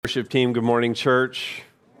worship team. Good morning, church.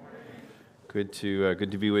 Good to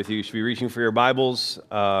be with you. You should be reaching for your Bibles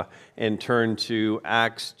and turn to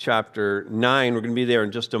Acts chapter 9. We're going to be there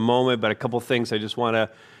in just a moment, but a couple things I just want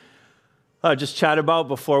to just chat about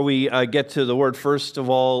before we get to the Word. First of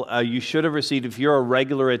all, you should have received, if you're a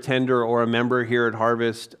regular attender or a member here at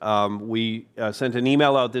Harvest, we sent an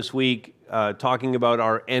email out this week talking about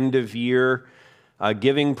our end-of-year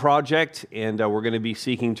giving project, and we're going to be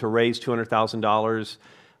seeking to raise $200,000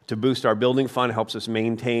 to boost our building fund. It helps us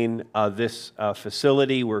maintain this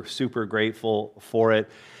facility. We're super grateful for it,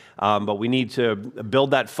 but we need to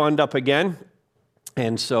build that fund up again.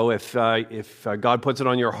 And so if God puts it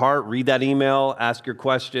on your heart, read that email, ask your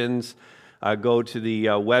questions, go to the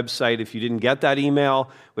website. If you didn't get that email,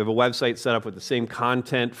 we have a website set up with the same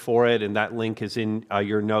content for it, and that link is in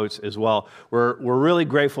your notes as well. We're really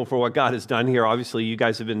grateful for what God has done here. Obviously, you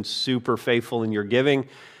guys have been super faithful in your giving.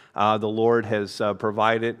 The Lord has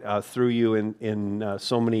provided through you in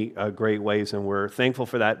so many great ways, and we're thankful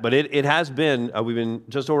for that. But it has been, we've been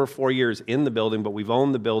just over 4 years in the building, but we've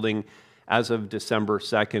owned the building as of December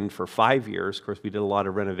 2nd for 5 years. Of course, we did a lot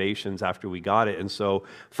of renovations after we got it, and so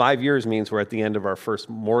 5 years means we're at the end of our first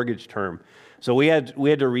mortgage term. So we had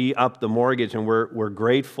to re-up the mortgage, and we're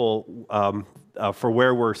grateful for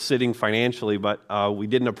where we're sitting financially, but we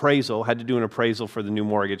did an appraisal, had to do an appraisal for the new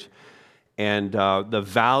mortgage, and the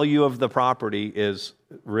value of the property is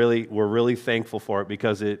really, we're really thankful for it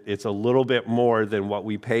because it's a little bit more than what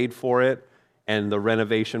we paid for it and the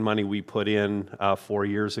renovation money we put in 4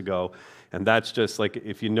 years ago. And that's just like,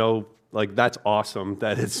 if you know, like that's awesome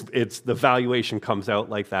that it's the valuation comes out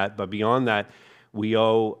like that. But beyond that, we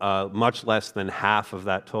owe much less than half of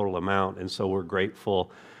that total amount. And so we're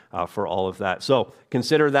grateful for all of that. So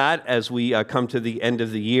consider that as we come to the end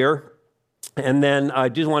of the year. And then I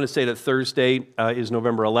just want to say that Thursday is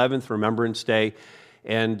November 11th, Remembrance Day.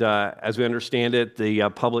 And as we understand it, the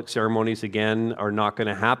public ceremonies, again, are not going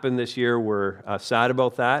to happen this year. We're sad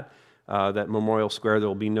about that. That Memorial Square, there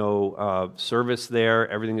will be no service there.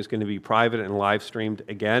 Everything is going to be private and live streamed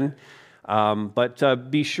again.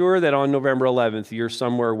 But be sure that on November 11th, you're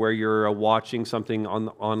somewhere where you're watching something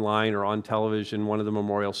online or on television, one of the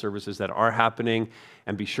memorial services that are happening.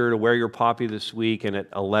 And be sure to wear your poppy this week. And at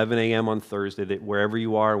 11 a.m. on Thursday, that wherever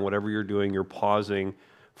you are and whatever you're doing, you're pausing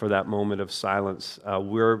for that moment of silence.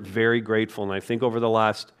 We're very grateful. And I think over the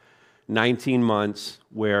last 19 months,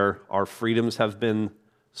 where our freedoms have been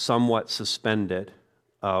somewhat suspended,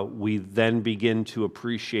 we then begin to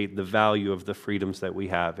appreciate the value of the freedoms that we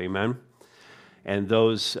have. Amen? And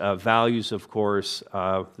those values, of course,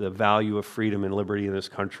 the value of freedom and liberty in this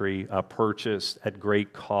country, purchased at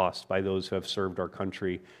great cost by those who have served our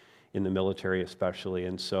country in the military especially.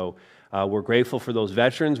 And so we're grateful for those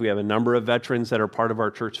veterans. We have a number of veterans that are part of our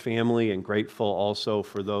church family, and grateful also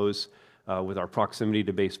for those with our proximity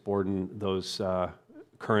to Base Borden, those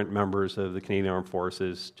current members of the Canadian Armed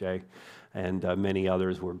Forces, Jay, and many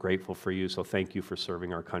others. We're grateful for you, so thank you for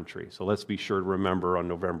serving our country. So let's be sure to remember on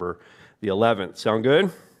November the 11th. Sound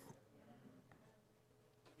good?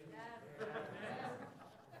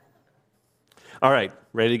 All right,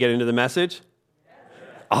 ready to get into the message?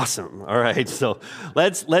 Awesome. All right, so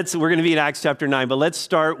we're going to be in Acts chapter 9, but let's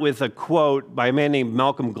start with a quote by a man named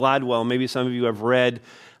Malcolm Gladwell. Maybe some of you have read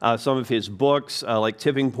some of his books, like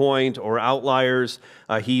Tipping Point or Outliers.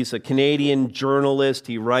 He's a Canadian journalist.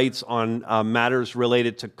 He writes on matters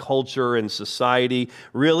related to culture and society.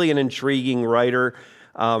 Really an intriguing writer.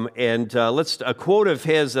 A quote of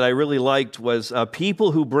his that I really liked was,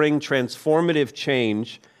 people who bring transformative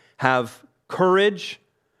change have courage,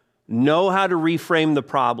 know how to reframe the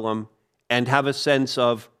problem, and have a sense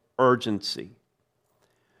of urgency.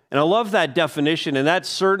 And I love that definition, and that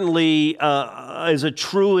certainly is a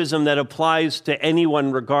truism that applies to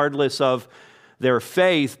anyone regardless of their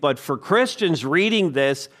faith. But for Christians reading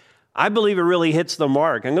this, I believe it really hits the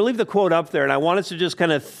mark. I'm going to leave the quote up there, and I want us to just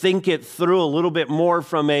kind of think it through a little bit more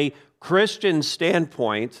from a Christian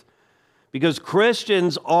standpoint, because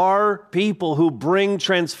Christians are people who bring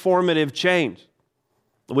transformative change.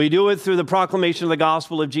 We do it through the proclamation of the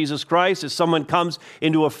gospel of Jesus Christ. As someone comes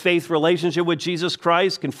into a faith relationship with Jesus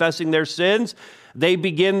Christ, confessing their sins, they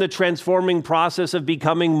begin the transforming process of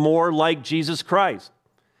becoming more like Jesus Christ.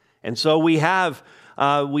 And so we have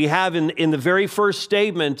in the very first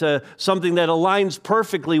statement something that aligns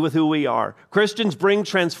perfectly with who we are. Christians bring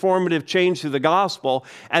transformative change through the gospel.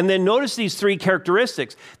 And then notice these three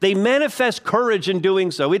characteristics. They manifest courage in doing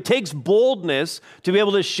so. It takes boldness to be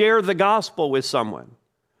able to share the gospel with someone.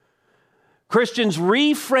 Christians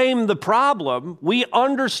reframe the problem. We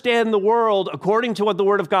understand the world according to what the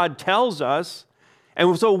Word of God tells us,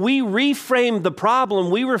 And so we reframe the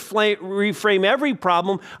problem, we reframe every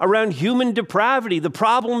problem around human depravity, the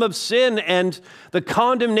problem of sin and the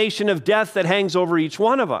condemnation of death that hangs over each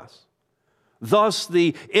one of us. Thus,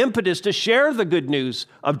 the impetus to share the good news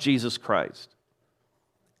of Jesus Christ.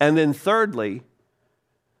 And then thirdly,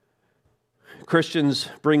 Christians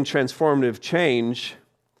bring transformative change,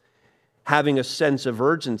 having a sense of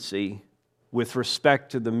urgency with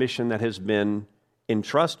respect to the mission that has been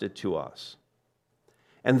entrusted to us.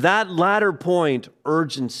 And that latter point,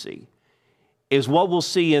 urgency, is what we'll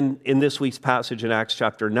see in this week's passage in Acts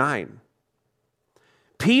chapter 9.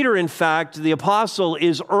 Peter, in fact, the apostle,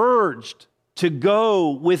 is urged to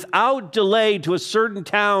go without delay to a certain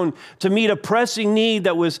town to meet a pressing need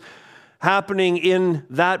that was happening in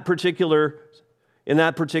that particular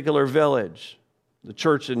village, the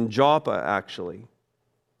church in Joppa, actually.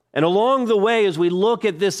 And along the way, as we look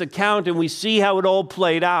at this account and we see how it all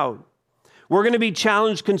played out, we're going to be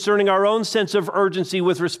challenged concerning our own sense of urgency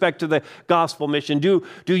with respect to the gospel mission. Do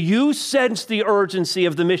you sense the urgency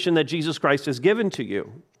of the mission that Jesus Christ has given to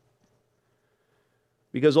you?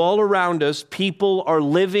 Because all around us, people are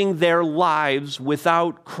living their lives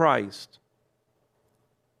without Christ.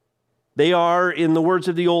 They are, in the words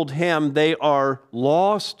of the old hymn, they are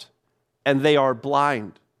lost and they are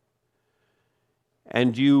blind.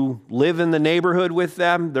 And you live in the neighborhood with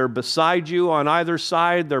them. They're beside you on either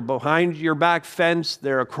side. They're behind your back fence.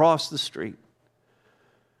 They're across the street.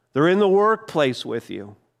 They're in the workplace with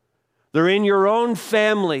you. They're in your own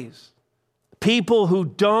families. People who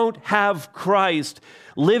don't have Christ,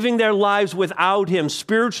 living their lives without Him,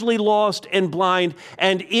 spiritually lost and blind,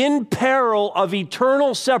 and in peril of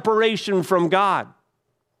eternal separation from God.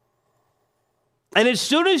 And as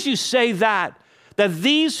soon as you say that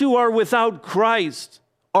these who are without Christ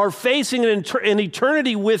are facing an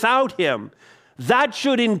eternity without Him, that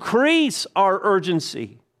should increase our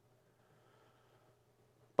urgency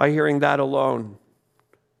by hearing that alone.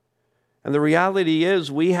 And the reality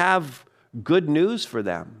is we have good news for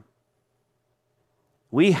them.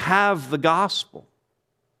 We have the gospel.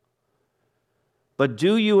 But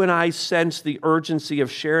do you and I sense the urgency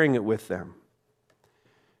of sharing it with them?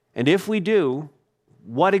 And if we do,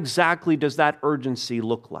 what exactly does that urgency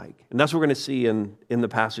look like? And that's what we're going to see in the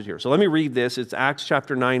passage here. So let me read this. It's Acts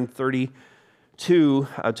chapter 9, 32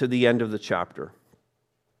 to the end of the chapter.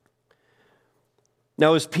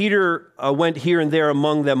 Now, as Peter went here and there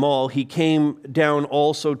among them all, he came down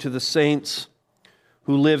also to the saints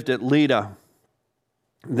who lived at Lydda.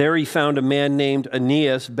 There he found a man named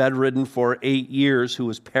Aeneas, bedridden for 8 years, who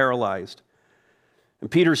was paralyzed. And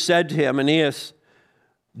Peter said to him, Aeneas,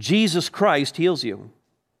 Jesus Christ heals you.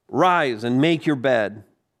 Rise and make your bed.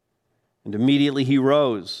 And immediately he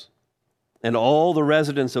rose. And all the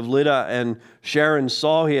residents of Lydda and Sharon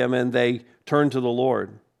saw him, and they turned to the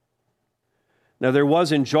Lord. Now there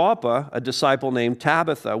was in Joppa a disciple named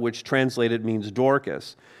Tabitha, which translated means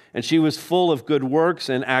Dorcas. And she was full of good works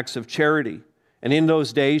and acts of charity. And in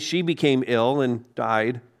those days she became ill and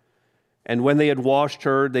died. And when they had washed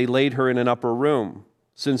her, they laid her in an upper room.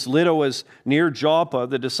 Since Lydda was near Joppa,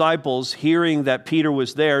 the disciples, hearing that Peter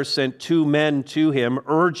was there, sent 2 men to him,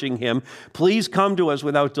 urging him, please come to us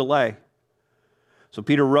without delay. So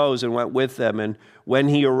Peter rose and went with them, and when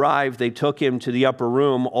he arrived, they took him to the upper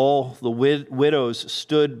room. All the widows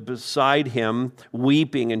stood beside him,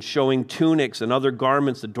 weeping and showing tunics and other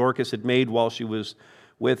garments that Dorcas had made while she was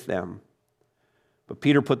with them. But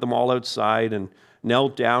Peter put them all outside and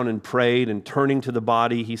knelt down and prayed, and turning to the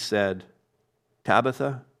body, he said,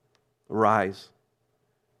 Tabitha, arise.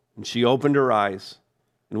 And she opened her eyes,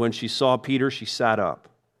 and when she saw Peter, she sat up.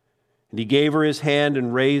 And he gave her his hand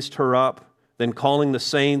and raised her up. Then calling the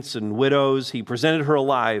saints and widows, he presented her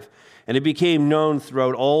alive, and it became known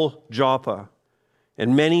throughout all Joppa.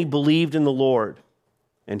 And many believed in the Lord.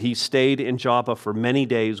 And he stayed in Joppa for many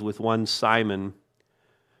days with one Simon,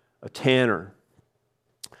 a tanner.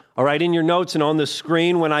 All right, in your notes and on the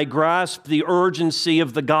screen, when I grasp the urgency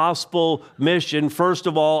of the gospel mission, first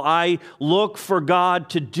of all, I look for God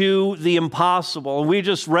to do the impossible. And we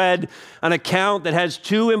just read an account that has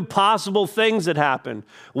 2 impossible things that happened.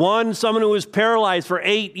 One, someone who was paralyzed for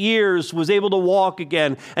 8 years was able to walk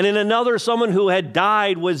again. And in another, someone who had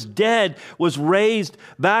died, was dead, was raised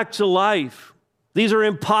back to life. These are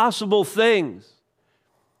impossible things.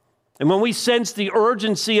 And when we sense the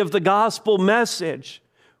urgency of the gospel message,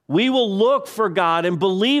 we will look for God and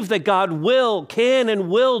believe that God can and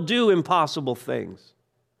will do impossible things.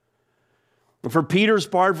 And for Peter's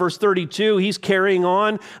part, verse 32, he's carrying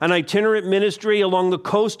on an itinerant ministry along the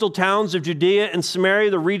coastal towns of Judea and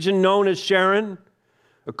Samaria, the region known as Sharon,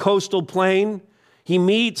 a coastal plain. He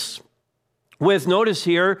meets with, notice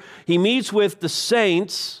here, he meets with the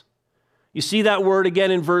saints. You see that word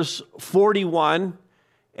again in verse 41.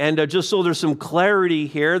 And just so there's some clarity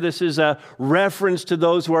here, this is a reference to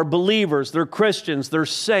those who are believers. They're Christians. They're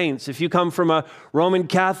saints. If you come from a Roman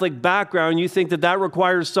Catholic background, you think that that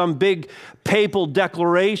requires some big papal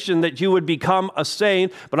declaration that you would become a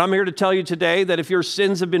saint. But I'm here to tell you today that if your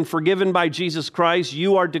sins have been forgiven by Jesus Christ,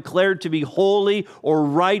 you are declared to be holy or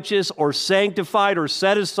righteous or sanctified or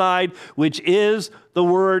set aside, which is the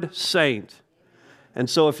word saint. And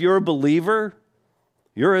so if you're a believer,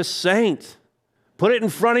 you're a saint. Put it in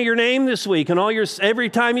front of your name this week, and every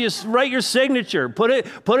time you write your signature, put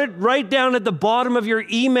it right down at the bottom of your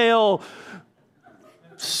email,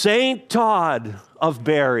 Saint Todd of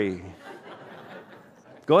Barrie.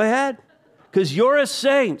 Go ahead, because you're a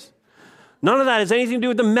saint. None of that has anything to do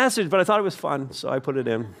with the message, but I thought it was fun, so I put it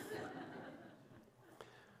in.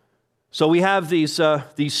 So we have these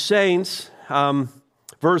saints,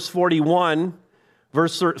 verse 41,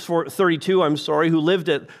 verse 32, who lived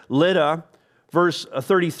at Lydda. Verse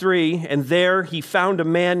 33, and there he found a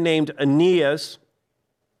man named Aeneas,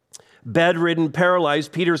 bedridden,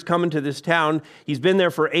 paralyzed. Peter's coming to this town. He's been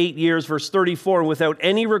there for 8 years. Verse 34, and without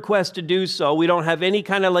any request to do so, we don't have any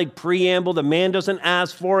kind of preamble. The man doesn't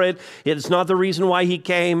ask for it. It's not the reason why he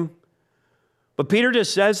came. But Peter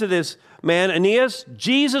just says to this man, Aeneas,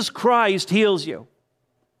 Jesus Christ heals you.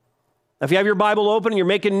 If you have your Bible open and you're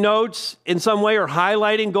making notes in some way or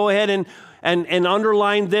highlighting, go ahead and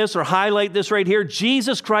underline this or highlight this right here.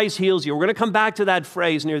 Jesus Christ heals you. We're going to come back to that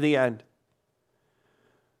phrase near the end.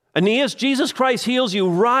 Aeneas, Jesus Christ heals you.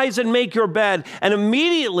 Rise and make your bed. And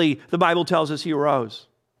immediately, the Bible tells us he arose.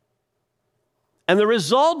 And the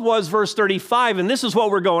result was, verse 35, and this is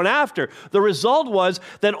what we're going after. The result was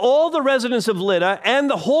that all the residents of Lydda and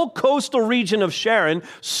the whole coastal region of Sharon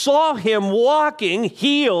saw him walking,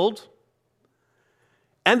 healed,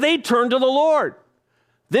 and they turned to the Lord.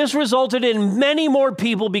 This resulted in many more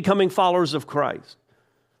people becoming followers of Christ.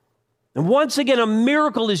 And once again, a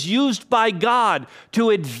miracle is used by God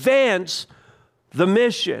to advance the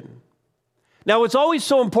mission. Now, it's always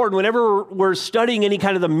so important whenever we're studying any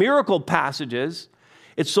kind of the miracle passages,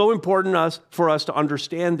 it's so important for us to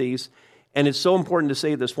understand these, and it's so important to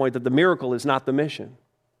say at this point that the miracle is not the mission.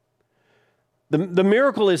 The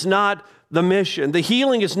miracle is not the mission. The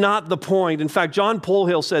healing is not the point. In fact, John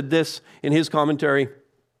Polhill said this in his commentary.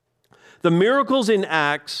 The miracles in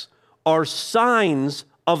Acts are signs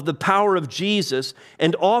of the power of Jesus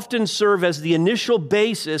and often serve as the initial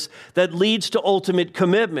basis that leads to ultimate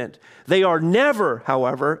commitment. They are never,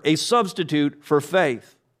 however, a substitute for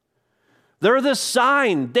faith. They're the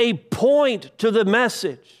sign. They point to the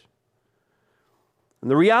message. And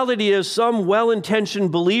the reality is some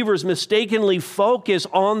well-intentioned believers mistakenly focus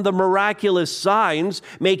on the miraculous signs,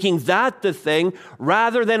 making that the thing,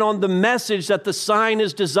 rather than on the message that the sign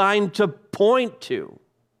is designed to point to.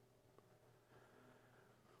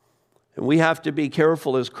 And we have to be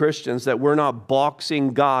careful as Christians that we're not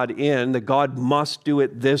boxing God in, that God must do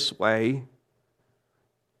it this way,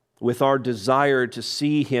 with our desire to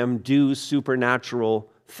see him do supernatural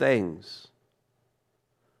things.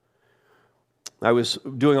 I was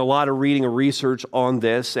doing a lot of reading and research on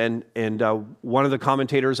this, and one of the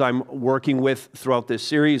commentators I'm working with throughout this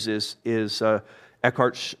series is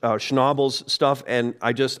Eckhart Schnabel's stuff, and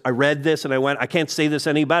I read this and I went, I can't say this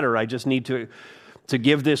any better. I just need to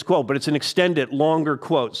give this quote, but it's an extended, longer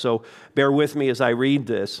quote, so bear with me as I read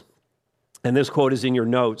this. And this quote is in your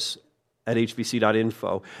notes at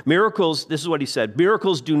hbc.info. Miracles, this is what he said,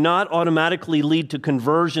 miracles do not automatically lead to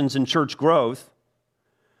conversions and church growth,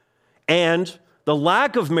 and the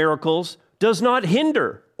lack of miracles does not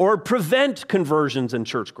hinder or prevent conversions and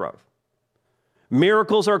church growth.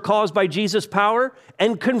 Miracles are caused by Jesus' power,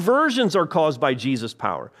 and conversions are caused by Jesus'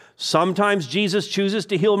 power. Sometimes Jesus chooses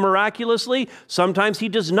to heal miraculously, sometimes he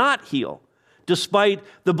does not heal, despite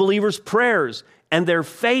the believer's prayers and their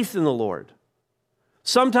faith in the Lord.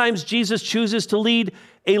 Sometimes Jesus chooses to lead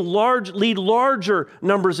larger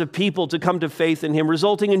numbers of people to come to faith in him,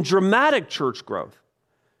 resulting in dramatic church growth.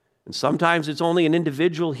 And sometimes it's only an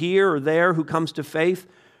individual here or there who comes to faith,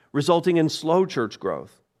 resulting in slow church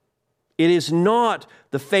growth. It is not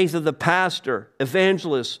the faith of the pastor,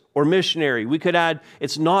 evangelist, or missionary. We could add,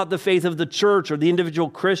 it's not the faith of the church or the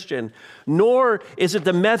individual Christian, nor is it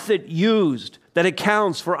the method used that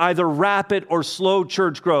accounts for either rapid or slow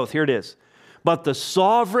church growth. Here it is. But the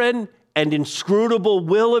sovereign and inscrutable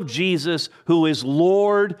will of Jesus, who is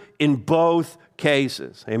Lord in both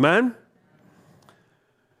cases. Amen?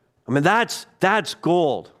 I mean, that's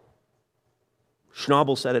gold.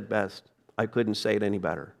 Schnabel said it best. I couldn't say it any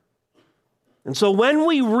better. And so when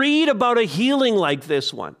we read about a healing like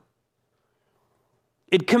this one,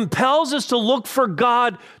 it compels us to look for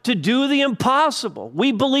God to do the impossible.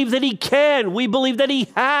 We believe that he can. We believe that he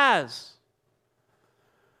has.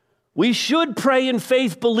 We should pray in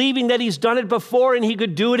faith, believing that he's done it before and he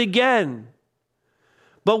could do it again.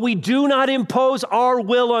 But we do not impose our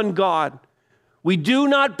will on God. We do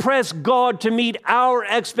not press God to meet our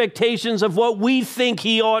expectations of what we think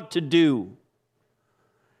he ought to do.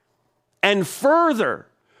 And further,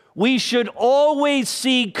 we should always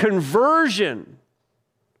see conversion,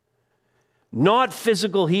 not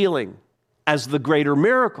physical healing, as the greater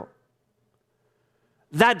miracle.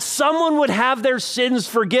 That someone would have their sins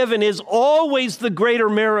forgiven is always the greater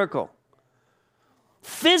miracle.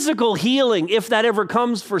 Physical healing, if that ever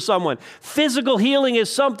comes for someone, physical healing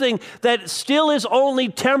is something that still is only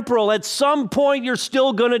temporal. At some point, you're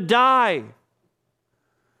still going to die.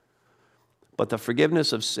 But the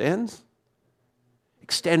forgiveness of sins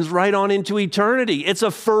extends right on into eternity. It's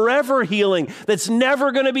a forever healing that's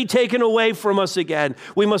never going to be taken away from us again.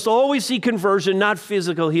 We must always see conversion, not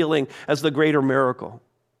physical healing, as the greater miracle.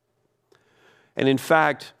 And in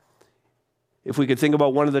fact, if we could think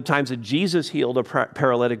about one of the times that Jesus healed a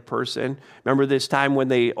paralytic person, remember this time when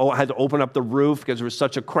they had to open up the roof because there was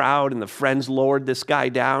such a crowd and the friends lowered this guy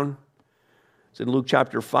down? It's in Luke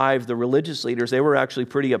chapter 5, the religious leaders, they were actually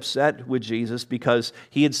pretty upset with Jesus because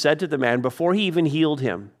he had said to the man before he even healed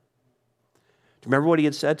him. Do you remember what he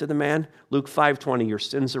had said to the man? Luke 5:20, your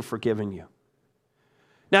sins are forgiven you.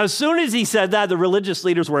 Now, as soon as he said that, the religious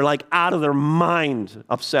leaders were like out of their mind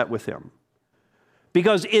upset with him.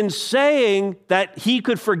 Because in saying that he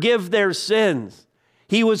could forgive their sins,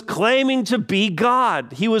 he was claiming to be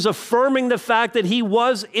God. He was affirming the fact that he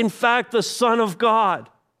was, in fact, the Son of God.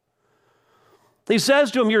 He says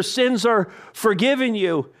to him, your sins are forgiven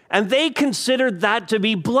you. And they considered that to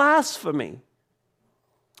be blasphemy.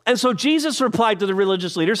 And so Jesus replied to the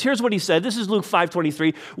religious leaders. Here's what he said. This is Luke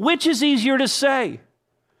 5:23. Which is easier to say?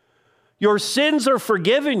 Your sins are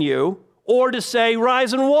forgiven you, or to say,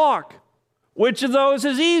 rise and walk? Which of those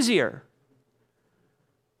is easier?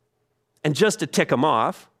 And just to tick him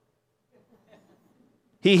off,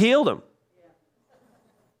 he healed him.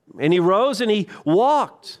 And he rose and he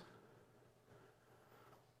walked.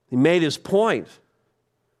 He made his point.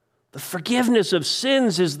 The forgiveness of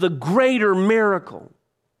sins is the greater miracle.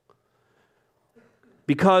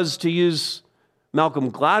 Because, to use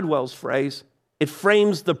Malcolm Gladwell's phrase, it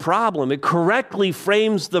frames the problem. It correctly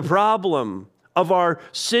frames the problem of our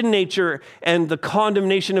sin nature and the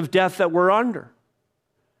condemnation of death that we're under.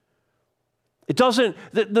 It doesn't,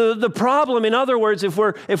 the problem, in other words, if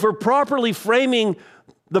we're properly framing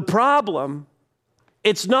the problem,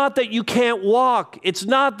 it's not that you can't walk. It's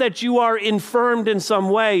not that you are infirmed in some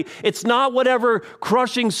way. It's not whatever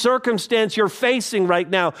crushing circumstance you're facing right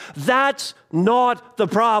now. That's not the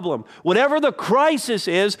problem. Whatever the crisis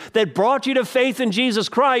is that brought you to faith in Jesus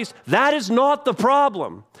Christ, that is not the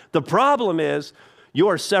problem. The problem is you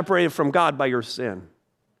are separated from God by your sin.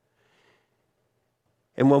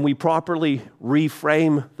 And when we properly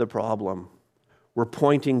reframe the problem, we're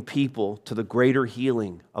pointing people to the greater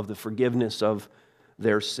healing of the forgiveness of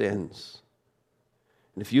their sins.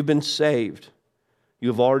 And if you've been saved, you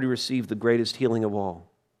have already received the greatest healing of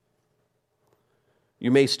all. You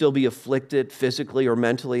may still be afflicted physically or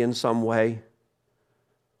mentally in some way,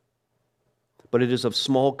 but it is of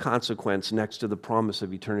small consequence next to the promise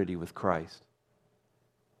of eternity with Christ.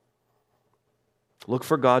 Look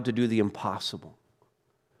for God to do the impossible.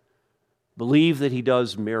 Believe that he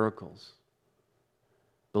does miracles.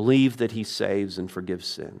 Believe that he saves and forgives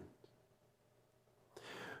sin.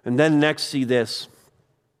 And then next, see this.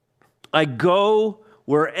 I go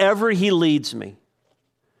wherever he leads me.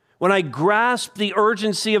 When I grasp the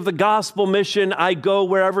urgency of the gospel mission, I go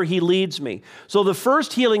wherever he leads me. So the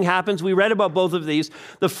first healing happens. We read about both of these.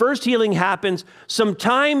 The first healing happens. Some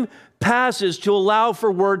time passes to allow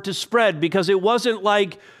for word to spread, because it wasn't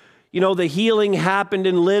like, the healing happened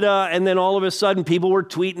in Lydda and then all of a sudden people were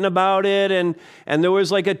tweeting about it and there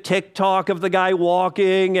was like a TikTok of the guy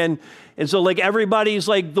walking and so like everybody's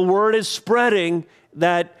like, the word is spreading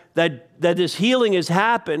that this healing has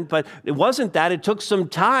happened, but it wasn't that. It took some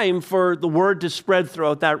time for the word to spread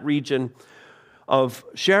throughout that region of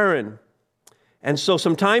Sharon. And so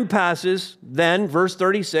some time passes, then verse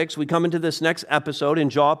 36, we come into this next episode in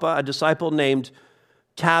Joppa, a disciple named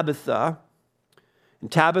Tabitha.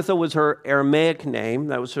 And Tabitha was her Aramaic name.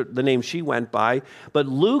 That was the name she went by. But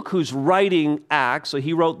Luke, who's writing Acts, so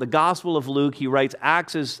he wrote the Gospel of Luke, he writes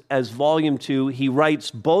Acts as volume 2. He writes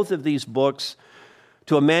both of these books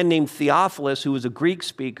to a man named Theophilus, who was a Greek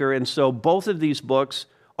speaker. And so both of these books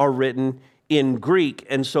are written in Greek.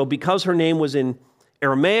 And so because her name was in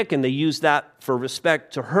Aramaic and they used that for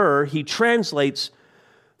respect to her, he translates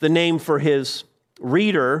the name for his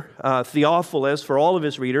reader, Theophilus, for all of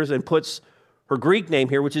his readers, and puts her Greek name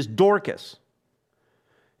here, which is Dorcas.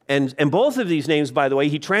 And both of these names, by the way,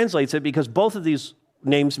 he translates it because both of these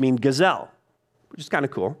names mean gazelle, which is kind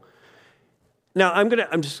of cool. Now,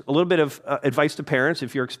 I'm just a little bit of advice to parents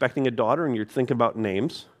if you're expecting a daughter and you're thinking about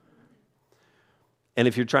names. And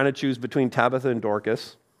if you're trying to choose between Tabitha and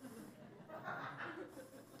Dorcas,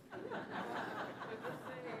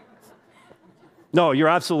 no, you're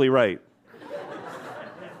absolutely right.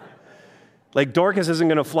 Like, Dorcas isn't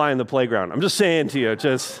going to fly in the playground. I'm just saying to you,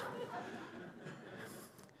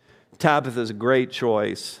 Tabitha's a great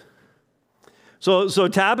choice. So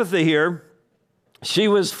Tabitha here, she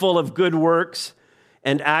was full of good works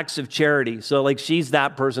and acts of charity. So like she's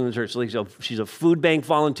that person in the church. Like she's a food bank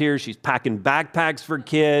volunteer. She's packing backpacks for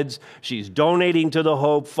kids. She's donating to the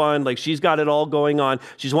Hope Fund. Like she's got it all going on.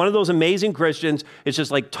 She's one of those amazing Christians. It's just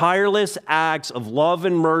like tireless acts of love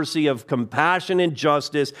and mercy, of compassion and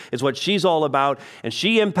justice is what she's all about. And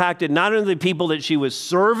she impacted not only the people that she was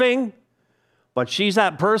serving, but she's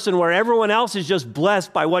that person where everyone else is just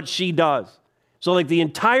blessed by what she does. So like the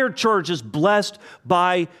entire church is blessed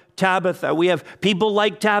by Tabitha. We have people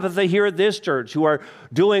like Tabitha here at this church who are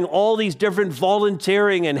doing all these different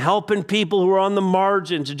volunteering and helping people who are on the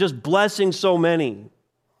margins and just blessing so many.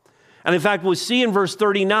 And in fact, we'll see in verse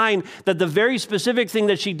 39 that the very specific thing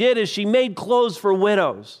that she did is she made clothes for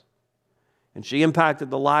widows. And she impacted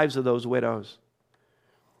the lives of those widows.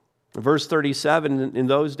 In verse 37, in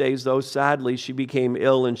those days, though sadly, she became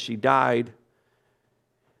ill and she died.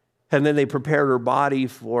 And then they prepared her body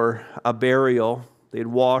for a burial. They had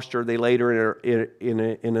washed her. They laid her in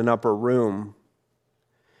an upper room.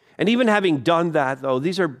 And even having done that, though,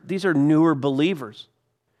 these are newer believers.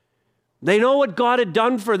 They know what God had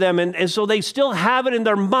done for them, and so they still have it in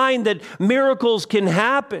their mind that miracles can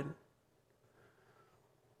happen.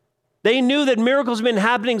 They knew that miracles have been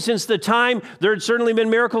happening since the time. There had certainly been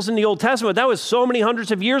miracles in the Old Testament. That was so many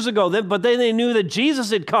hundreds of years ago. But then they knew that Jesus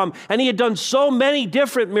had come, and he had done so many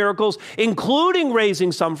different miracles, including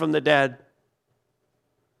raising some from the dead.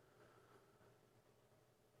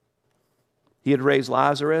 He had raised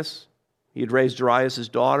Lazarus. He had raised Jairus'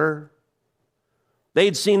 daughter. They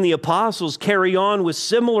had seen the apostles carry on with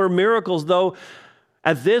similar miracles, though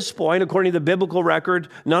at this point, according to the biblical record,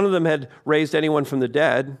 none of them had raised anyone from the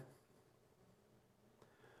dead.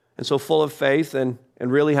 And so full of faith and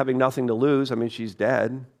really having nothing to lose, I mean, she's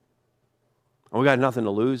dead. And we got nothing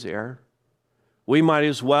to lose here. We might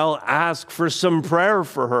as well ask for some prayer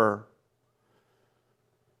for her.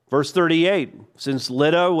 Verse 38, since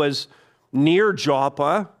Lydda was near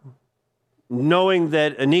Joppa, knowing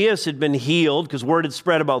that Aeneas had been healed, because word had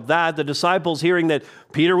spread about that, the disciples, hearing that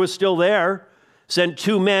Peter was still there, sent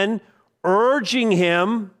 2 men urging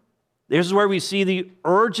him. This is where we see the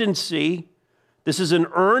urgency. This is an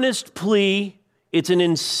earnest plea. It's an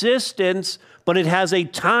insistence, but it has a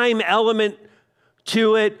time element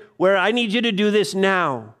to it where I need you to do this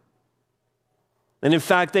now. And in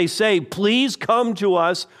fact, they say, please come to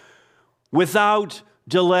us without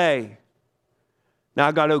delay. Now,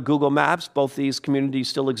 I got to Google Maps. Both these communities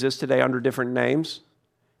still exist today under different names.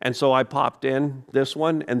 And so I popped in this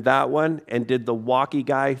one and that one and did the walkie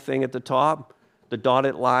guy thing at the top, the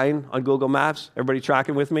dotted line on Google Maps. Everybody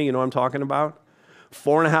tracking with me? You know what I'm talking about?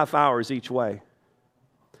 4.5 hours each way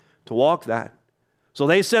to walk that. So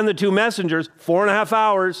they send the 2 messengers, 4.5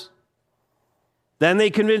 hours. Then they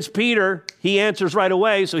convince Peter. He answers right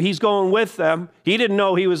away, so he's going with them. He didn't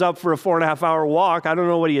know he was up for a 4.5 hour walk. I don't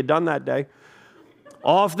know what he had done that day.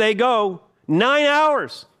 Off they go. 9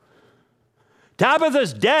 hours.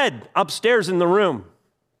 Tabitha's dead upstairs in the room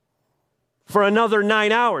for another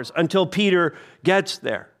 9 hours until Peter gets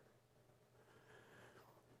there.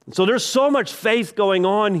 So there's so much faith going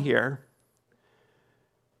on here.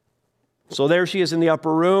 So there she is in the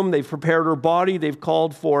upper room. They've prepared her body. They've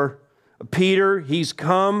called for Peter. He's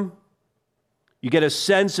come. You get a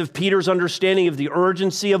sense of Peter's understanding of the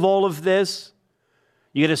urgency of all of this.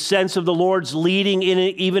 You get a sense of the Lord's leading in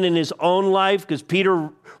it, even in his own life, because Peter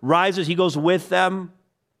rises, he goes with them.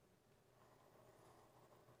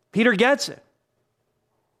 Peter gets it.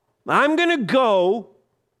 I'm going to go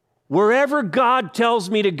wherever God tells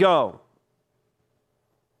me to go.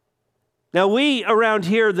 Now, we around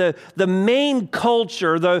here, the main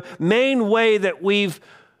culture, the main way that we've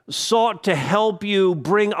sought to help you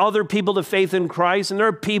bring other people to faith in Christ, and there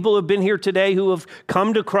are people who have been here today who have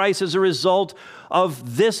come to Christ as a result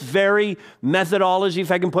of this very methodology,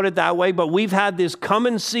 if I can put it that way, but we've had this come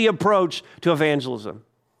and see approach to evangelism.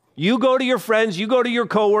 You go to your friends, you go to your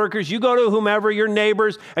coworkers, you go to whomever, your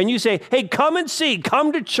neighbors, and you say, hey, come and see,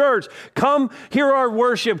 come to church, come hear our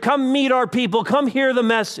worship, come meet our people, come hear the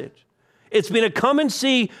message. It's been a come and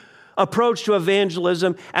see approach to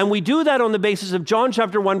evangelism, and we do that on the basis of John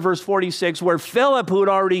chapter 1, verse 46, where Philip, who had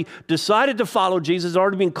already decided to follow Jesus,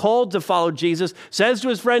 already been called to follow Jesus, says to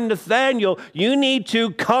his friend Nathanael, you need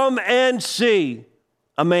to come and see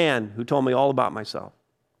a man who told me all about myself.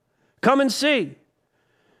 Come and see.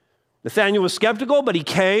 Nathanael was skeptical, but he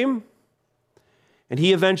came, and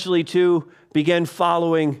he eventually, too, began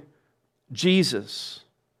following Jesus.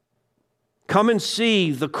 Come and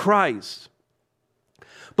see the Christ.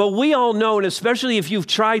 But we all know, and especially if you've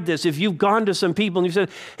tried this, if you've gone to some people and you've said,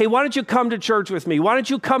 hey, why don't you come to church with me? Why don't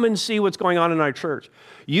you come and see what's going on in our church?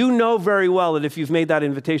 You know very well that if you've made that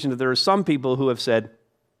invitation, that there are some people who have said,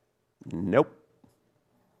 nope.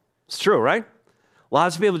 It's true, right?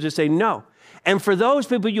 Lots of people just say no. And for those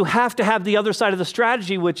people, you have to have the other side of the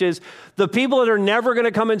strategy, which is the people that are never going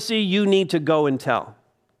to come and see, you need to go and tell.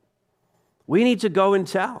 We need to go and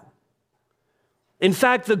tell. In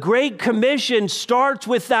fact, the Great Commission starts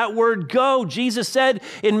with that word go. Jesus said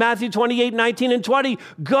in Matthew 28, 19 and 20,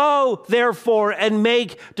 go, therefore, and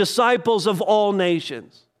make disciples of all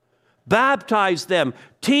nations. Baptize them,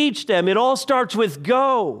 teach them. It all starts with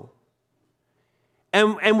go.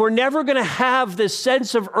 And we're never going to have this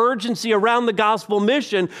sense of urgency around the gospel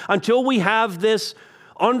mission until we have this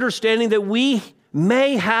understanding that we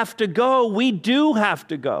may have to go. We do have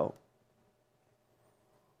to go.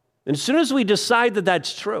 And as soon as we decide that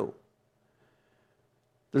that's true,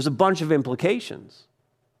 there's a bunch of implications.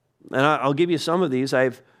 And I'll give you some of these. I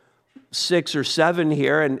have 6 or 7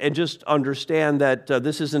 here, and just understand that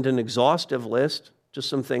this isn't an exhaustive list, just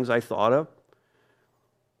some things I thought of.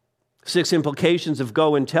 6 implications of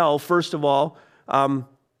go and tell. First of all,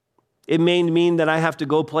 it may mean that I have to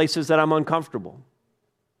go places that I'm uncomfortable.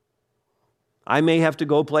 I may have to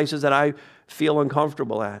go places that I feel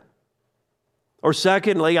uncomfortable at. Or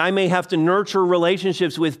secondly, I may have to nurture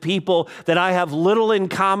relationships with people that I have little in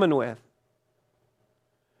common with.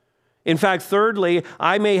 In fact, thirdly,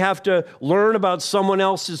 I may have to learn about someone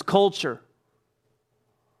else's culture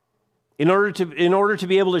in order to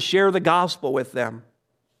be able to share the gospel with them.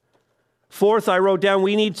 Fourth, I wrote down,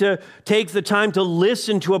 we need to take the time to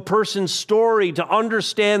listen to a person's story, to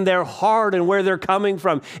understand their heart and where they're coming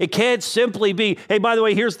from. It can't simply be, hey, by the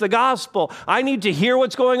way, here's the gospel. I need to hear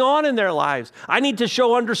what's going on in their lives. I need to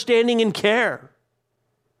show understanding and care.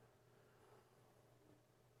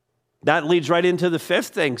 That leads right into the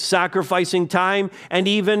 5th thing, sacrificing time and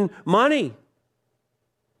even money.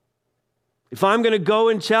 If I'm going to go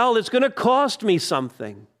and tell, it's going to cost me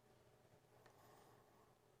something.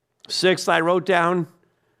 6th, I wrote down,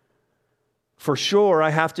 for sure,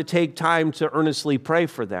 I have to take time to earnestly pray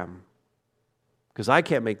for them because I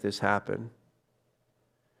can't make this happen.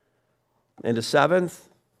 And a 7th,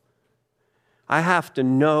 I have to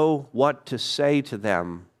know what to say to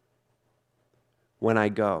them when I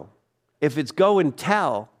go. If it's go and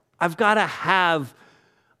tell, I've got to have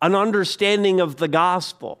an understanding of the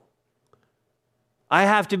gospel. I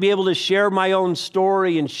have to be able to share my own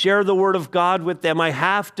story and share the word of God with them. I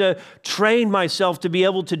have to train myself to be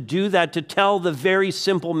able to do that, to tell the very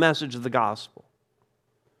simple message of the gospel.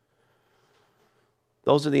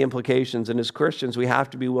 Those are the implications. And as Christians, we have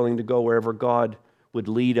to be willing to go wherever God would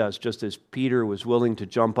lead us, just as Peter was willing to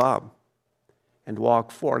jump up and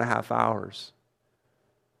walk 4.5 hours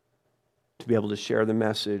to be able to share the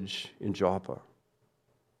message in Joppa.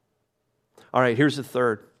 All right, here's the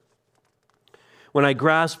third. When I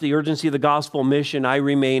grasp the urgency of the gospel mission, I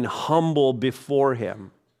remain humble before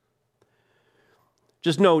him.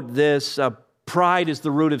 Just note this, pride is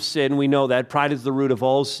the root of sin. We know that. Pride is the root of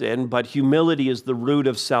all sin, but humility is the root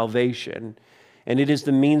of salvation. And it is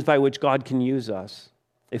the means by which God can use us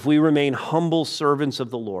if we remain humble servants of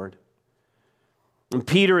the Lord. And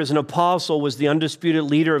Peter, as an apostle, was the undisputed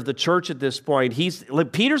leader of the church at this point.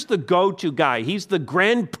 Peter's the go-to guy. He's the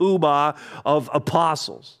grand poobah of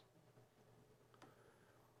apostles.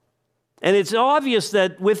 And it's obvious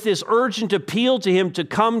that with this urgent appeal to him to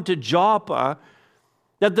come to Joppa,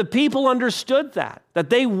 that the people understood that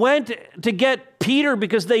they went to get Peter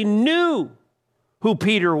because they knew who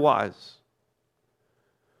Peter was.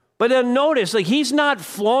 But then notice, he's not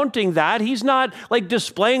flaunting that. He's not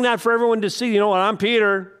displaying that for everyone to see. You know what, I'm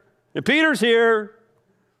Peter. And Peter's here.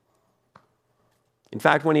 In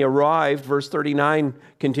fact, when he arrived, verse 39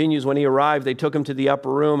 continues, when he arrived, they took him to the upper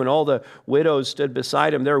room, and all the widows stood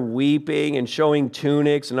beside him. They're weeping and showing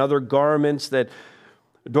tunics and other garments that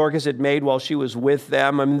Dorcas had made while she was with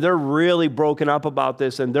them. I mean, they're really broken up about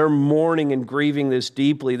this, and they're mourning and grieving this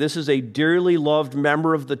deeply. This is a dearly loved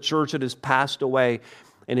member of the church that has passed away.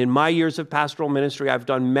 And in my years of pastoral ministry, I've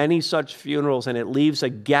done many such funerals, and it leaves a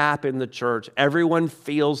gap in the church. Everyone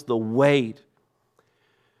feels the weight.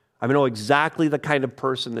 I know exactly the kind of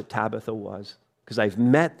person that Tabitha was, because I've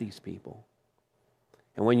met these people.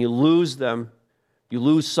 And when you lose them, you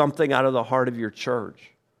lose something out of the heart of your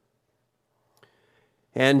church.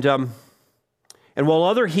 And while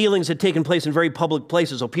other healings had taken place in very public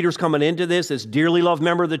places, so Peter's coming into this dearly loved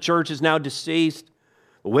member of the church is now deceased.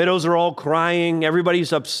 The widows are all crying.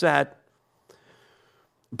 Everybody's upset.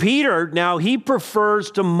 Peter, now he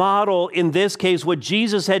prefers to model, in this case, what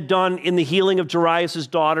Jesus had done in the healing of Jairus'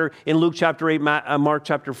 daughter in Luke chapter 8, Mark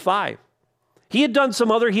chapter 5. He had done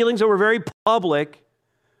some other healings that were very public,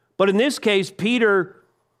 but in this case, Peter,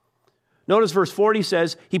 notice verse 40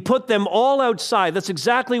 says, he put them all outside. That's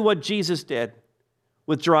exactly what Jesus did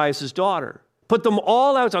with Jairus' daughter. Put them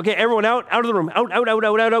all outside. Okay, everyone out of the room.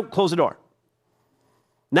 Out, close the door.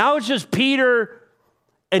 Now it's just Peter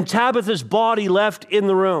and Tabitha's body left in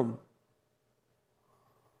the room.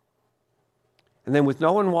 And then with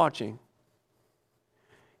no one watching,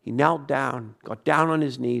 he knelt down, got down on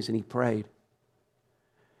his knees, and he prayed.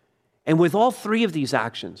 And with all three of these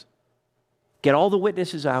actions, get all the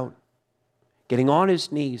witnesses out, getting on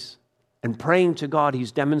his knees, and praying to God,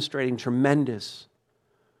 he's demonstrating tremendous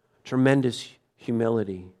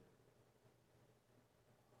humility.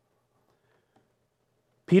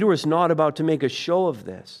 Peter was not about to make a show of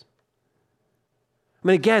this. I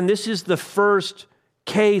mean, again, this is the first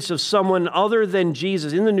case of someone other than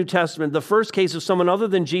Jesus in the New Testament, the first case of someone other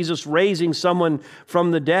than Jesus raising someone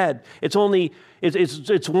from the dead. It's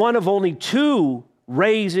one of only two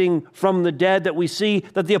raising from the dead that we see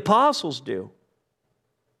that the apostles do.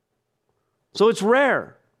 So it's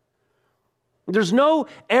rare. There's no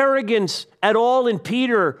arrogance at all in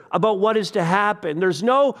Peter about what is to happen. There's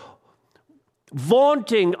no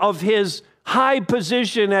vaunting of his high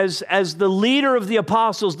position as the leader of the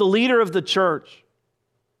apostles, the leader of the church.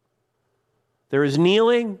 There is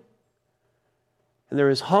kneeling and there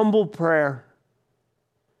is humble prayer.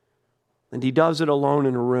 And he does it alone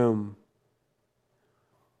in a room.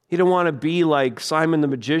 He didn't want to be like Simon the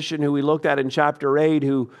magician, who we looked at in chapter 8,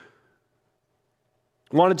 who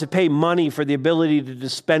wanted to pay money for the ability to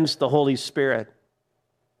dispense the Holy Spirit.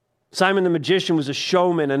 Simon the magician was a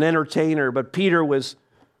showman, an entertainer, but Peter was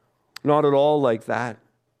not at all like that.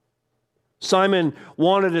 Simon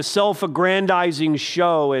wanted a self-aggrandizing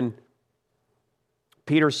show, and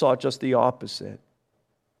Peter saw just the opposite.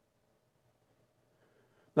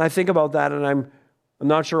 And I think about that, and I'm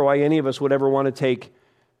not sure why any of us would ever want to take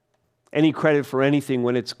any credit for anything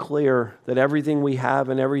when it's clear that everything we have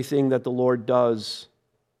and everything that the Lord does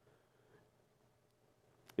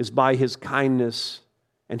is by his kindness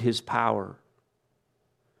and his power.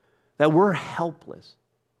 That we're helpless.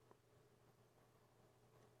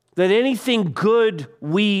 That anything good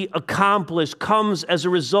we accomplish comes as a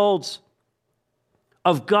result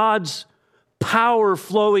of God's power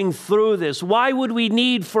flowing through this. Why would we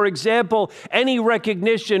need, for example, any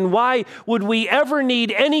recognition? Why would we ever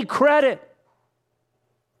need any credit?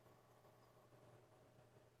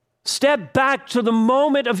 Step back to the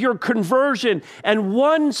moment of your conversion, and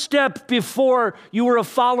one step before you were a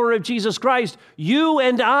follower of Jesus Christ, you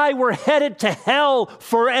and I were headed to hell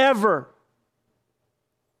forever.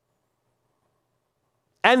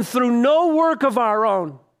 And through no work of our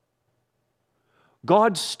own,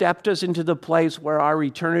 God stepped us into the place where our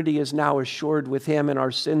eternity is now assured with him and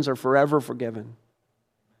our sins are forever forgiven.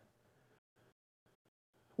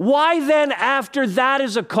 Why then, after that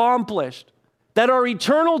is accomplished, that our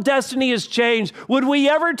eternal destiny is changed, would we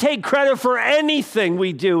ever take credit for anything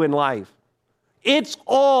we do in life? It's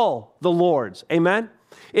all the Lord's. Amen?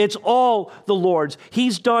 It's all the Lord's.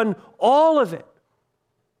 He's done all of it.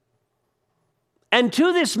 And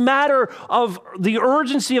to this matter of the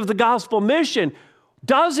urgency of the gospel mission,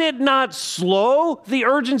 does it not slow the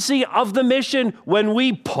urgency of the mission when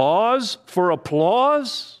we pause for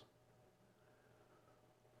applause?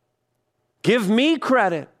 Give me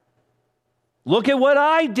credit. Look at what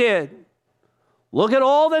I did. Look at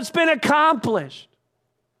all that's been accomplished.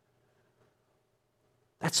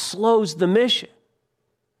 That slows the mission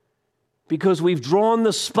because we've drawn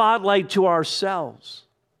the spotlight to ourselves.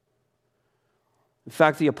 In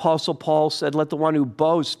fact, the Apostle Paul said, let the one who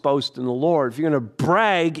boasts, boast in the Lord. If you're going to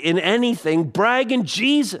brag in anything, brag in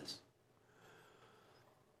Jesus.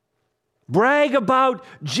 Brag about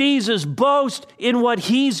Jesus. Boast in what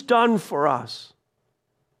he's done for us.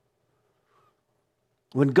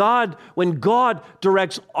 When God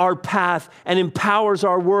directs our path and empowers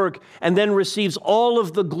our work and then receives all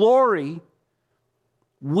of the glory,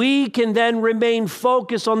 we can then remain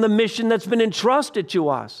focused on the mission that's been entrusted to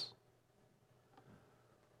us.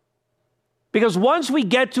 Because once we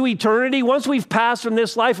get to eternity, once we've passed from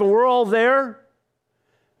this life and we're all there,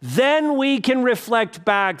 then we can reflect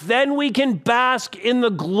back. Then we can bask in the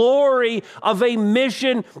glory of a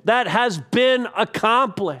mission that has been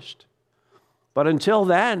accomplished. But until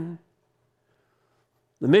then,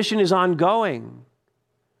 the mission is ongoing.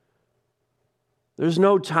 There's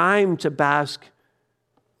no time to bask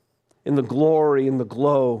in the glory and the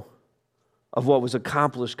glow of what was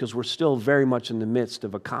accomplished because we're still very much in the midst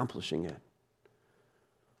of accomplishing it.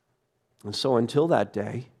 And so until that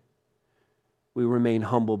day, we remain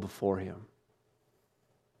humble before Him.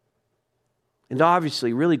 And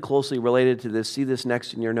obviously, really closely related to this, see this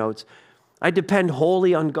next in your notes, I depend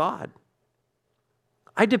wholly on God.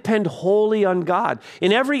 I depend wholly on God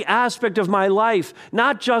in every aspect of my life,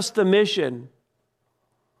 not just the mission.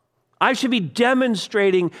 I should be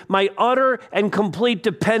demonstrating my utter and complete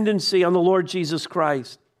dependency on the Lord Jesus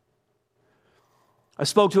Christ. I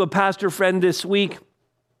spoke to a pastor friend this week.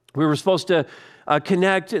 We were supposed to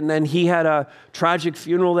connect, and then he had a tragic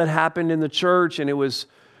funeral that happened in the church, and it was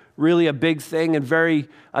really a big thing and very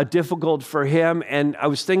difficult for him. And I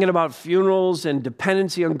was thinking about funerals and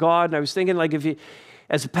dependency on God, and I was thinking, like,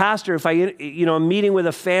 as a pastor, if I'm meeting with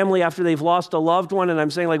a family after they've lost a loved one, and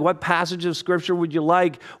I'm saying, like, what passage of Scripture would you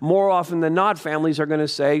like? More often than not, families are going to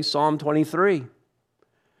say Psalm 23.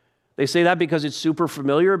 They say that because it's super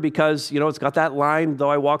familiar, because, it's got that line, though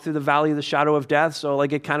I walk through the valley of the shadow of death, so,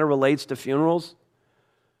 like, it kind of relates to funerals.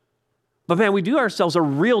 But, man, we do ourselves a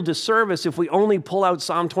real disservice if we only pull out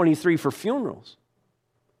Psalm 23 for funerals.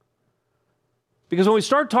 Because when we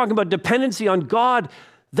start talking about dependency on God,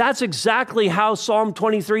 that's exactly how Psalm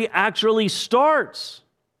 23 actually starts.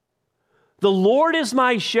 The Lord is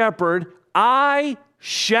my shepherd, I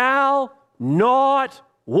shall not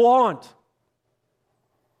want.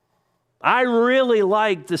 I really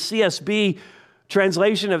like the CSB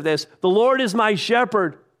translation of this. The Lord is my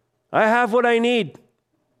shepherd, I have what I need. Isn't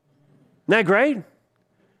that great?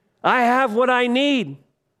 I have what I need.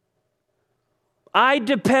 I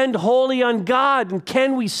depend wholly on God. And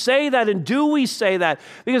can we say that? And do we say that?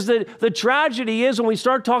 Because the tragedy is when we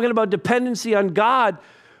start talking about dependency on God,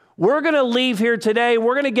 we're going to leave here today.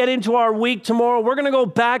 We're going to get into our week tomorrow. We're going to go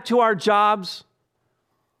back to our jobs.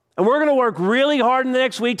 And we're going to work really hard in the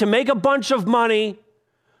next week to make a bunch of money,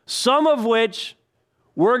 some of which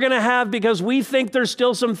we're going to have because we think there's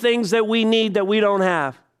still some things that we need that we don't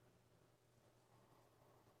have.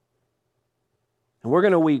 And we're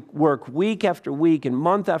going to work week after week and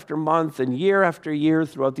month after month and year after year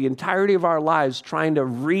throughout the entirety of our lives trying to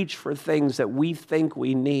reach for things that we think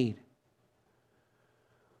we need.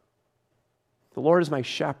 The Lord is my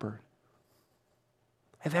shepherd.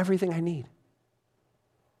 I have everything I need.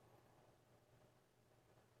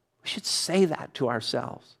 We should say that to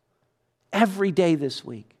ourselves every day this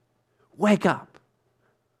week. Wake up.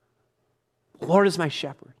 The Lord is my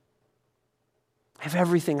shepherd. I have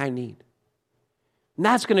everything I need. And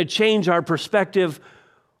that's going to change our perspective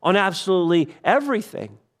on absolutely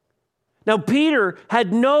everything. Now, Peter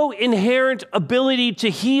had no inherent ability to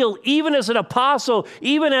heal, even as an apostle,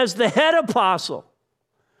 even as the head apostle.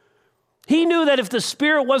 He knew that if the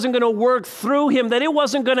Spirit wasn't going to work through him, that it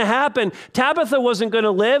wasn't going to happen. Tabitha wasn't going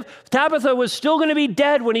to live. Tabitha was still going to be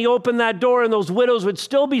dead when he opened that door, and those widows would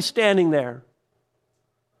still be standing there.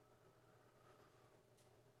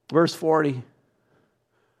 Verse 40.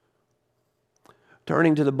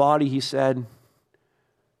 Turning to the body, he said,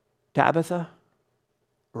 Tabitha,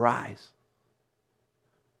 rise.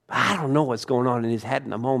 I don't know what's going on in his head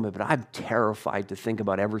in a moment, but I'm terrified to think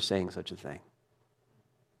about ever saying such a thing.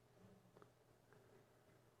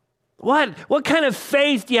 What kind of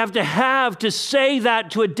faith do you have to say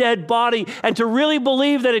that to a dead body and to really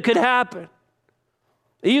believe that it could happen?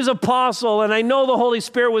 He's an apostle, and I know the Holy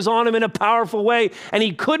Spirit was on him in a powerful way, and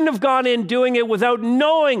he couldn't have gone in doing it without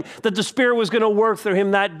knowing that the Spirit was going to work through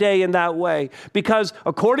him that day in that way. Because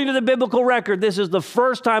according to the biblical record, this is the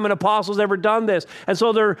first time an apostle's ever done this. And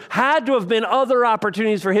so there had to have been other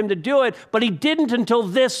opportunities for him to do it, but he didn't until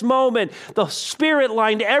this moment. The Spirit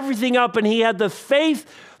lined everything up, and he had the faith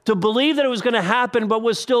to believe that it was going to happen, but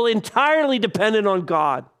was still entirely dependent on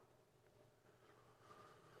God.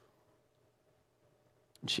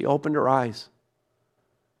 And she opened her eyes.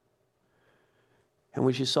 And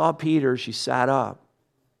when she saw Peter, she sat up.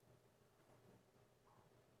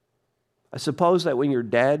 I suppose that when you're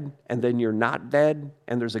dead and then you're not dead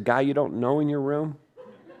and there's a guy you don't know in your room,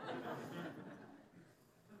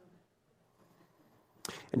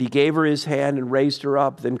 And he gave her his hand and raised her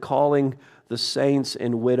up. Then calling the saints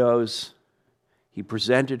and widows, he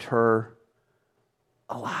presented her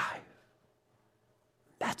alive.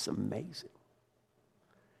 That's amazing.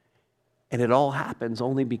 And it all happens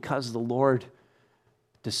only because the Lord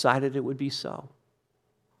decided it would be so.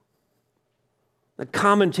 The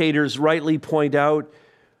commentators rightly point out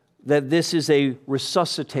that this is a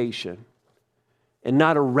resuscitation and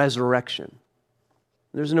not a resurrection.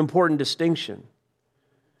 There's an important distinction.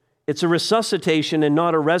 It's a resuscitation and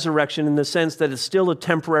not a resurrection in the sense that it's still a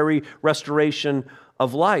temporary restoration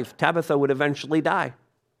of life. Tabitha would eventually die.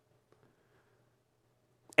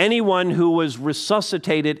 Anyone who was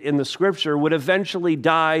resuscitated in the Scripture would eventually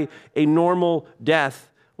die a normal death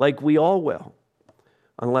like we all will,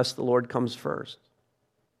 unless the Lord comes first.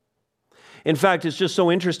 In fact, it's just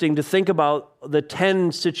so interesting to think about the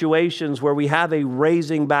 10 situations where we have a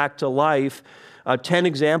raising back to life. 10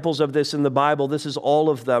 examples of this in the Bible. This is all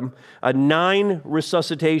of them. 9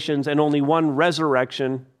 resuscitations and only 1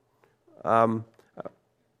 resurrection. I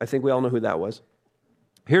think we all know who that was.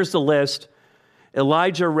 Here's the list.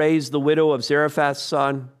 Elijah raised the widow of Zarephath's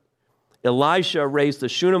son. Elisha raised the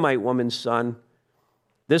Shunammite woman's son.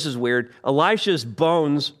 This is weird. Elisha's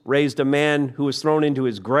bones raised a man who was thrown into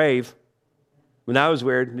his grave. And that was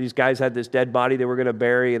weird. These guys had this dead body they were going to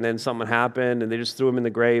bury, and then something happened, and they just threw him in the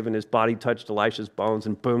grave, and his body touched Elisha's bones,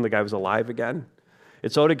 and boom, the guy was alive again.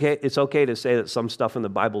 It's okay to say that some stuff in the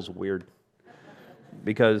Bible's weird.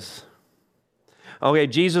 Because, okay,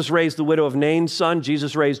 Jesus raised the widow of Nain's son.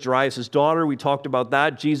 Jesus raised Jairus' daughter. We talked about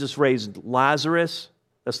that. Jesus raised Lazarus.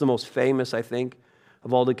 That's the most famous, I think,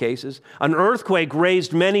 of all the cases. An earthquake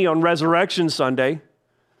raised many on Resurrection Sunday.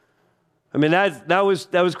 I mean, that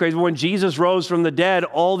was crazy. When Jesus rose from the dead,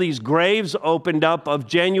 all these graves opened up of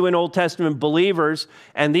genuine Old Testament believers,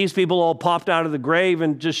 and these people all popped out of the grave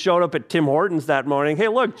and just showed up at Tim Hortons that morning. Hey,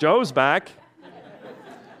 look, Joe's back.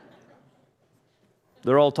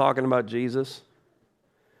 They're all talking about Jesus.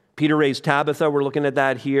 Peter raised Tabitha. We're looking at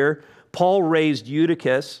that here. Paul raised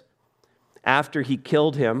Eutychus after he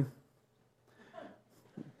killed him.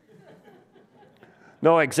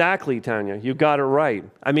 No, exactly, Tanya. You got it right.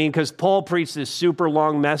 I mean, because Paul preached this super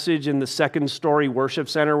long message in the second-story worship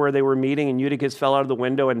center where they were meeting, and Eutychus fell out of the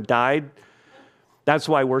window and died. That's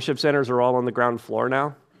why worship centers are all on the ground floor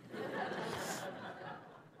now.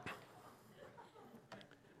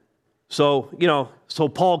 So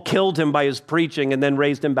Paul killed him by his preaching and then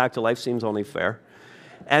raised him back to life. Seems only fair.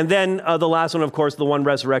 And then the last one, of course, the one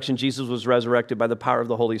resurrection. Jesus was resurrected by the power of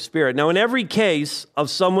the Holy Spirit. Now, in every case of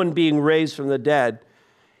someone being raised from the dead,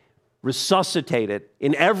 resuscitated,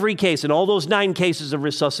 in every case, in all those 9 cases of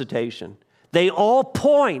resuscitation, they all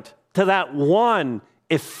point to that one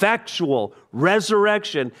effectual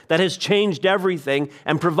resurrection that has changed everything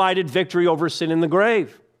and provided victory over sin in the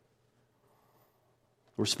grave.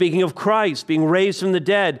 We're speaking of Christ being raised from the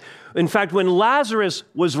dead. In fact, when Lazarus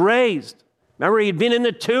was raised, remember, he had been in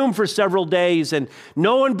the tomb for several days, and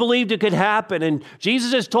no one believed it could happen. And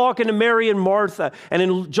Jesus is talking to Mary and Martha. And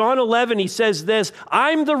in John 11, he says this,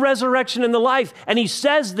 I'm the resurrection and the life. And he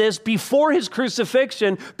says this before his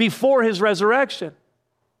crucifixion, before his resurrection.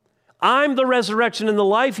 I'm the resurrection and the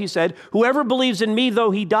life, he said. Whoever believes in me, though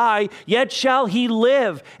he die, yet shall he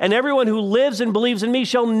live. And everyone who lives and believes in me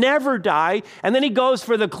shall never die. And then he goes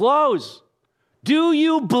for the close. Do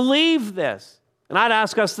you believe this? And I'd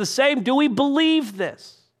ask us the same. Do we believe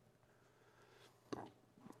this?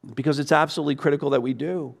 Because it's absolutely critical that we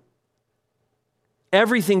do.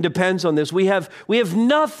 Everything depends on this. We have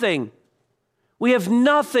nothing. We have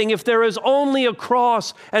nothing if there is only a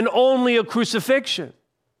cross and only a crucifixion.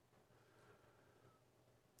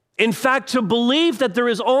 In fact, to believe that there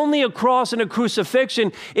is only a cross and a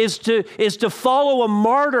crucifixion is to follow a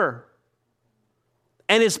martyr.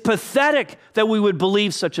 And it's pathetic that we would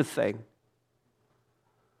believe such a thing.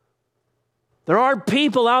 There are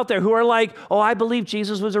people out there who are like, oh, I believe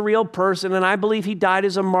Jesus was a real person, and I believe he died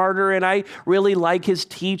as a martyr, and I really like his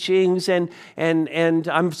teachings, and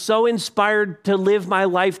I'm so inspired to live my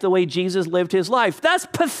life the way Jesus lived his life. That's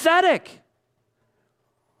pathetic.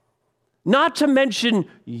 Not to mention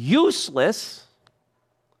useless.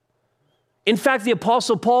 In fact, the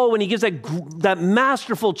Apostle Paul, when he gives that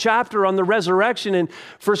masterful chapter on the resurrection in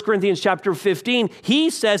 1 Corinthians chapter 15,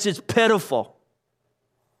 he says it's pitiful.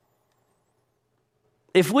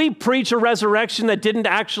 If we preach a resurrection that didn't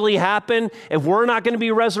actually happen, if we're not going to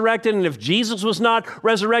be resurrected, and if Jesus was not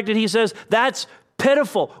resurrected, he says, that's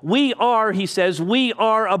pitiful. We are, he says, we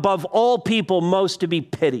are above all people most to be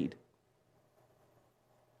pitied.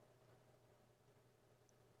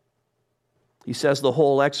 He says the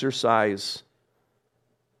whole exercise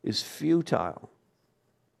is futile.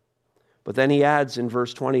 But then he adds in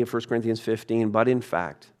verse 20 of 1 Corinthians 15, but in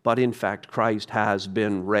fact, Christ has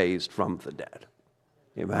been raised from the dead.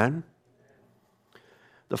 Amen?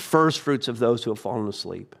 The first fruits of those who have fallen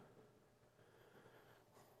asleep.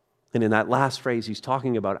 And in that last phrase, he's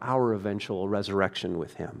talking about our eventual resurrection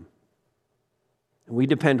with him. And we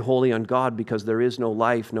depend wholly on God because there is no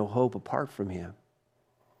life, no hope apart from him.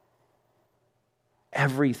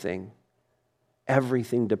 Everything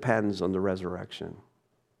depends on the resurrection.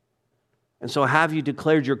 And so have you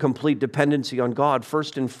declared your complete dependency on God,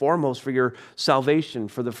 first and foremost for your salvation,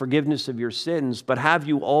 for the forgiveness of your sins, but have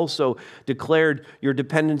you also declared your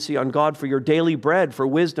dependency on God for your daily bread, for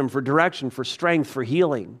wisdom, for direction, for strength, for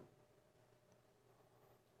healing?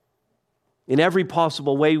 In every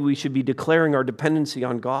possible way, we should be declaring our dependency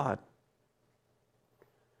on God.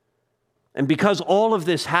 And because all of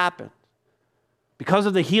this happened, because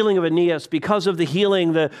of the healing of Aeneas, because of the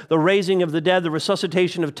healing, the raising of the dead, the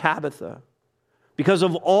resuscitation of Tabitha, because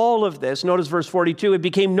of all of this, notice verse 42, it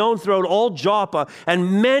became known throughout all Joppa,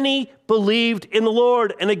 and many believed in the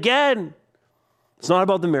Lord. And again, it's not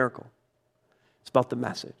about the miracle. It's about the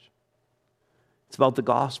message. It's about the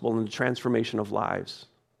gospel and the transformation of lives.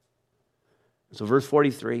 So verse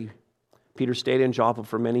 43, Peter stayed in Joppa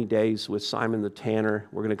for many days with Simon the tanner.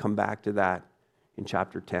 We're going to come back to that in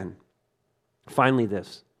chapter 10. Finally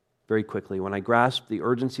this, very quickly, when I grasped the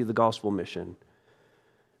urgency of the gospel mission,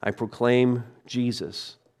 I proclaim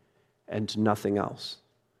Jesus and nothing else.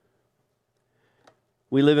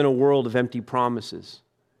 We live in a world of empty promises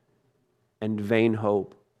and vain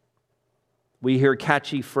hope. We hear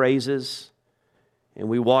catchy phrases and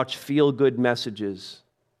we watch feel-good messages.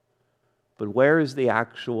 But where is the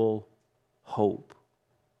actual hope?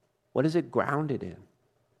 What is it grounded in?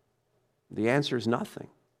 The answer is nothing.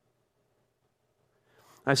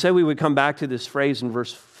 I said we would come back to this phrase in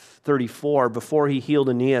verse 34. Before he healed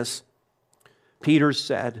Aeneas, Peter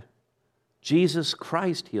said, Jesus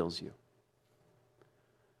Christ heals you.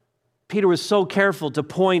 Peter was so careful to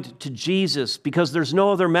point to Jesus because there's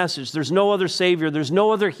no other message, there's no other Savior, there's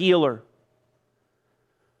no other healer.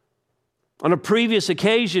 On a previous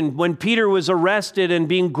occasion, when Peter was arrested and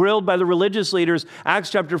being grilled by the religious leaders, Acts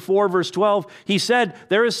chapter 4, verse 12, he said,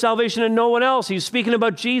 there is salvation in no one else. He's speaking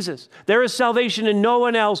about Jesus. There is salvation in no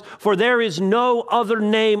one else, for there is no other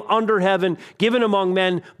name under heaven given among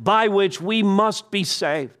men by which we must be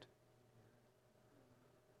saved.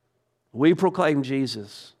 We proclaim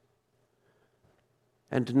Jesus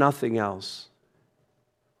and nothing else.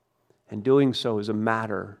 And doing so is a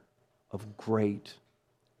matter of great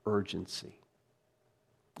urgency.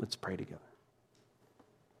 Let's pray together.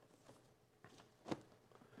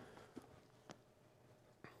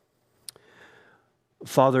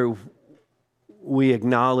 Father, we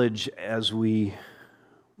acknowledge as we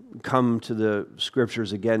come to the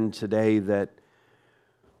scriptures again today that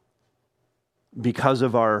because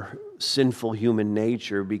of our sinful human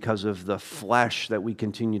nature, because of the flesh that we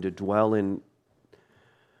continue to dwell in,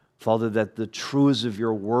 Father, that the truths of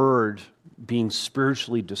your word, being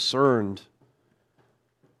spiritually discerned,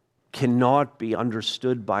 cannot be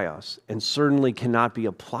understood by us and certainly cannot be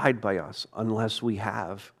applied by us unless we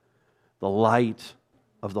have the light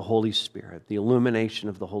of the Holy Spirit, the illumination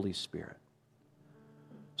of the Holy Spirit.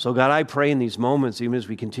 So God, I pray in these moments, even as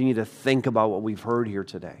we continue to think about what we've heard here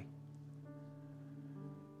today,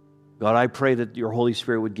 God, I pray that your Holy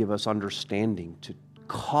Spirit would give us understanding to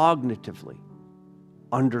cognitively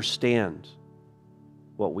understand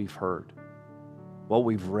what we've heard, what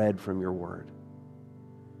we've read from your word.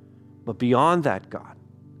 But beyond that, God,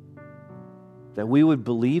 that we would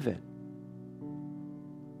believe it,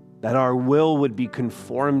 that our will would be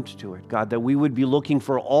conformed to it, God, that we would be looking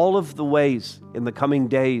for all of the ways in the coming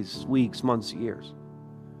days, weeks, months, years,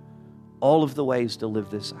 all of the ways to live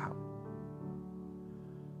this out.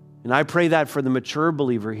 And I pray that for the mature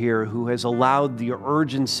believer here who has allowed the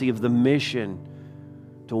urgency of the mission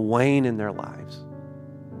to wane in their lives.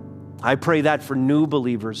 I pray that for new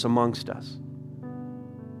believers amongst us.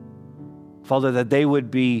 Father, that they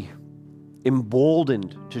would be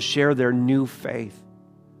emboldened to share their new faith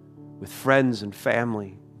with friends and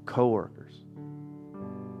family, coworkers.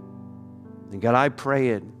 And God, I pray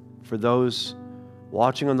it for those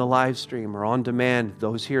watching on the live stream or on demand,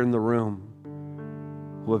 those here in the room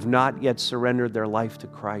who have not yet surrendered their life to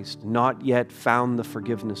Christ, not yet found the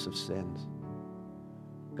forgiveness of sins.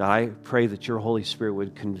 God, I pray that your Holy Spirit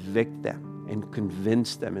would convict them and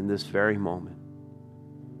convince them in this very moment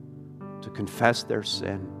to confess their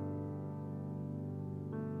sin,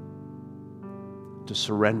 to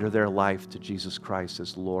surrender their life to Jesus Christ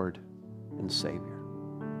as Lord and Savior.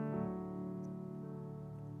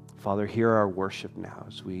 Father, hear our worship now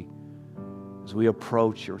as we as we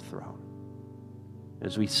approach your throne,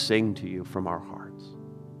 as we sing to you from our hearts.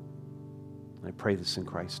 I pray this in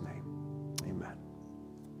Christ's name.